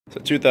It's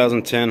a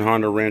 2010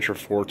 Honda Rancher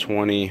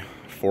 420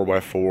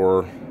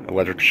 4x4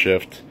 electric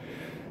shift.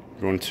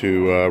 I'm going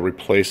to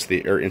replace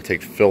the air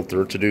intake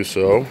filter. To do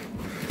so,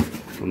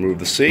 remove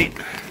the seat.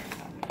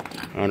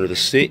 Under the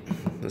seat,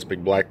 this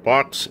big black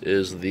box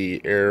is the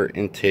air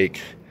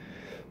intake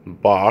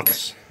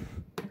box.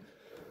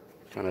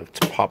 Kind of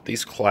to pop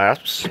these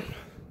clasps,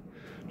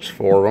 just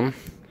 4 of them.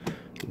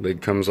 The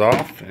lid comes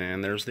off,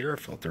 and there's the air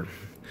filter.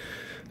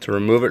 To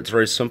remove it, it's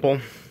very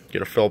simple.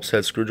 Get a Phillips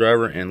head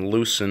screwdriver and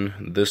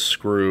loosen this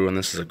screw, and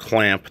this is a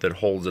clamp that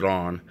holds it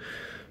on.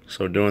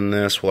 So doing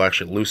this will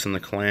actually loosen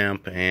the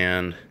clamp,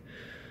 and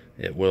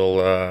it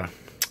will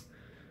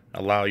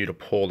allow you to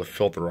pull the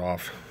filter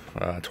off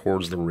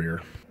towards the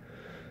rear.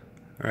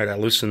 Alright, I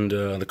loosened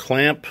the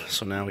clamp,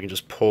 so now we can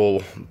just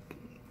pull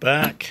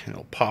back, and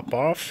it'll pop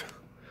off.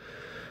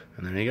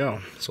 And there you go.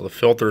 So the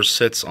filter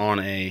sits on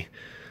a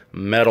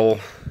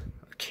metal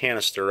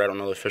canister. I don't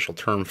know the official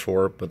term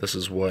for it, but this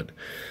is what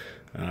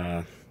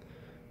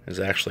is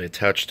actually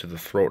attached to the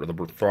throat of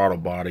the throttle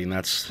body, and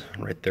that's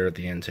right there at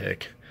the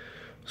intake.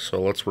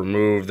 So let's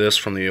remove this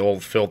from the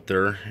old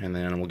filter, and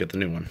then we'll get the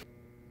new one.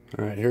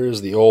 Alright, here's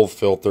the old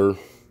filter,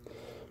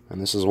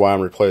 and this is why I'm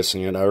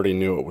replacing it. I already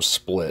knew it was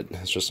split.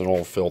 It's just an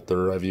old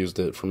filter. I've used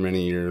it for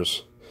many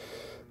years.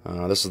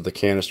 This is the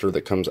canister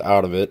that comes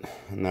out of it,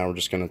 and now we're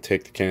just going to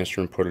take the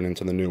canister and put it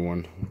into the new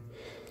one.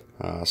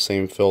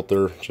 Same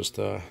filter, just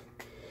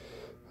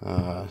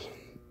brand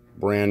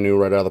new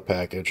right out of the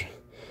package.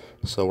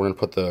 So we're going to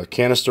put the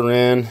canister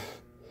in,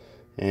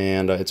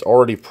 and it's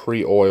already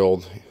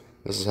pre-oiled.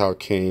 This is how it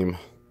came,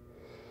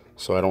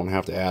 so I don't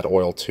have to add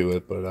oil to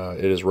it, but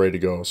it is ready to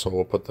go. So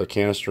we'll put the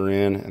canister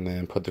in and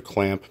then put the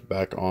clamp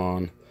back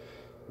on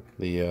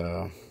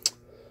the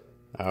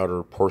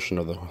outer portion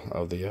of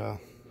the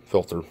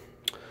filter.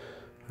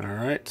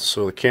 Alright,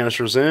 so the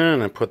canister's in,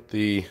 and I put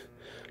the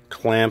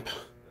clamp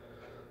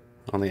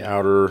on the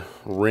outer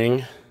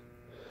ring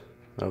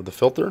of the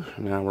filter.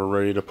 Now we're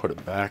ready to put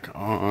it back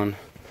on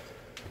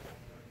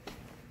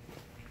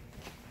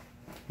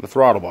the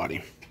throttle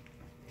body.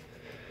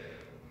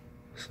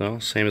 So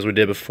same as we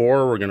did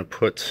before, we're going to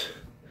put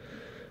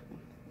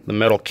the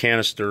metal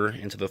canister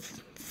into the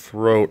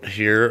throat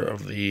here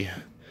of the,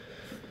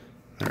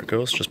 there it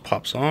goes, just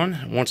pops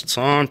on. Once it's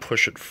on,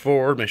 push it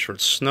forward, make sure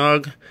it's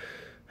snug,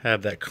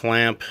 have that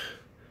clamp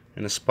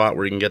in a spot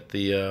where you can get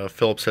the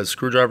Phillips head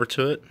screwdriver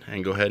to it,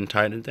 and go ahead and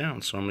tighten it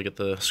down. So I'm going to get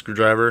the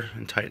screwdriver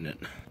and tighten it.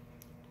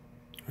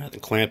 Alright, the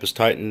clamp is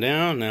tightened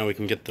down. Now we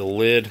can get the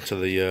lid to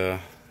the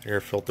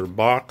air filter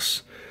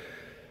box.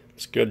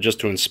 It's good just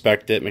to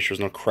inspect it, make sure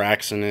there's no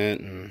cracks in it,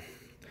 and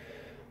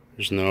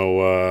there's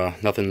no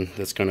nothing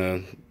that's going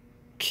to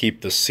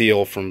keep the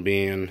seal from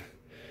being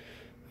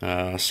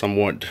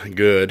somewhat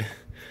good.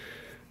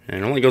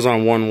 And it only goes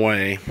on one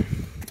way,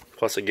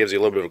 plus it gives you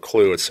a little bit of a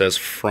clue. It says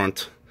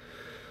front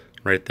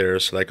right there,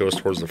 so that goes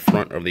towards the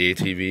front of the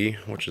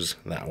ATV, which is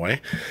that way.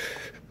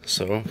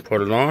 So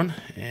put it on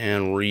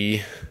and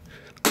re-clasp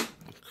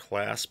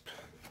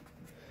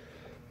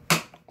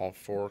all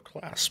 4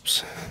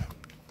 clasps.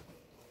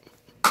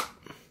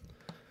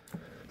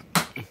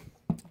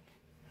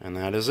 And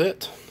that is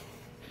it.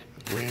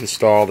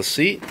 Reinstall the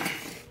seat.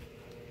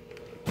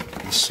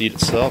 The seat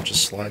itself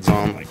just slides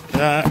on like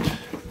that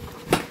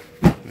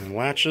and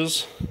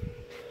latches,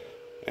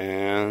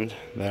 and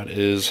that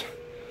is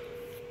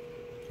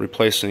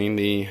replacing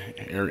the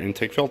air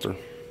intake filter.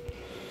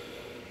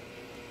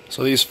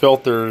 So these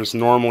filters,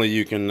 normally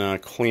you can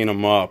clean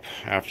them up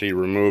after you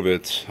remove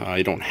it.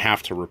 You don't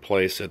have to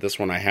replace it. This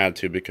one I had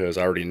to because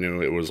I already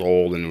knew it was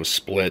old and it was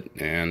split,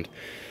 and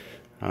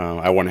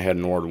I went ahead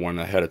and ordered one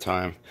ahead of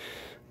time.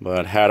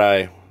 But had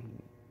I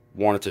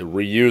wanted to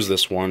reuse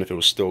this one, if it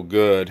was still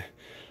good,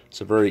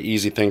 it's a very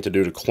easy thing to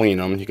do to clean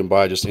them. You can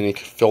buy just any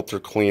filter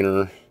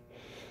cleaner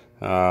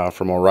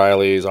from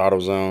O'Reilly's,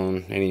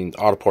 AutoZone, any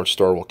auto parts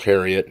store will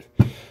carry it.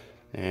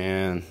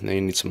 And then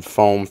you need some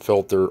foam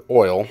filter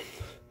oil.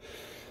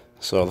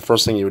 So the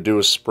first thing you would do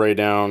is spray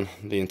down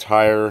the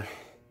entire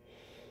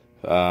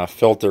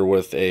filter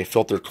with a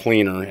filter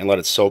cleaner and let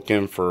it soak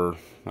in for,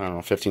 I don't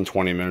know,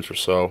 15-20 minutes or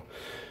so.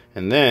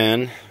 And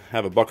then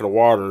have a bucket of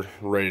water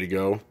ready to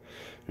go,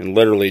 and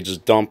literally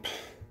just dunk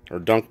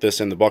this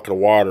in the bucket of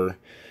water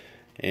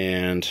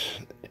and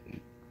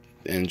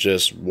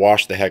just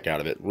wash the heck out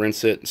of it.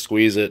 Rinse it,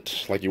 squeeze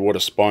it like you would a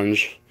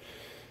sponge,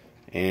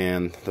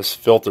 and this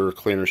filter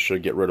cleaner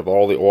should get rid of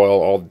all the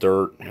oil, all the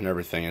dirt, and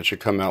everything. It should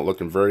come out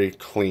looking very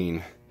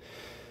clean.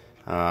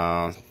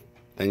 Then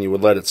you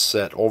would let it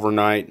set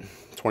overnight,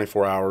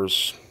 24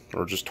 hours,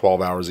 or just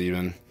 12 hours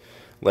even.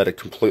 Let it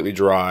completely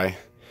dry.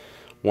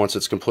 Once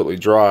it's completely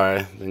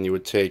dry, then you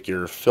would take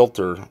your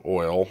filter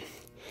oil,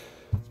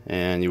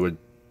 and you would,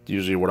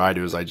 usually what I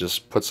do is I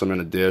just put some in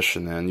a dish,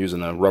 and then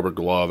using a rubber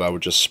glove I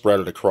would just spread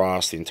it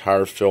across the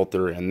entire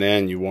filter, and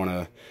then you want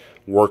to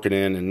work it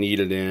in and knead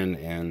it in,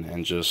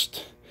 and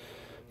just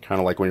kind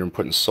of like when you're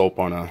putting soap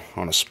on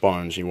a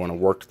sponge, you want to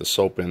work the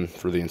soap in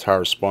through the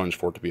entire sponge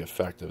for it to be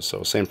effective.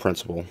 So same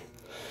principle.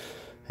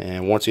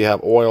 And once you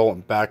have oil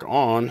back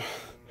on,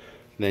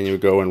 Then you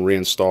would go and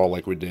reinstall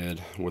like we did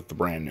with the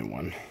brand new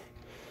one.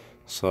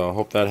 So I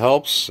hope that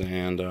helps,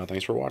 and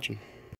thanks for watching.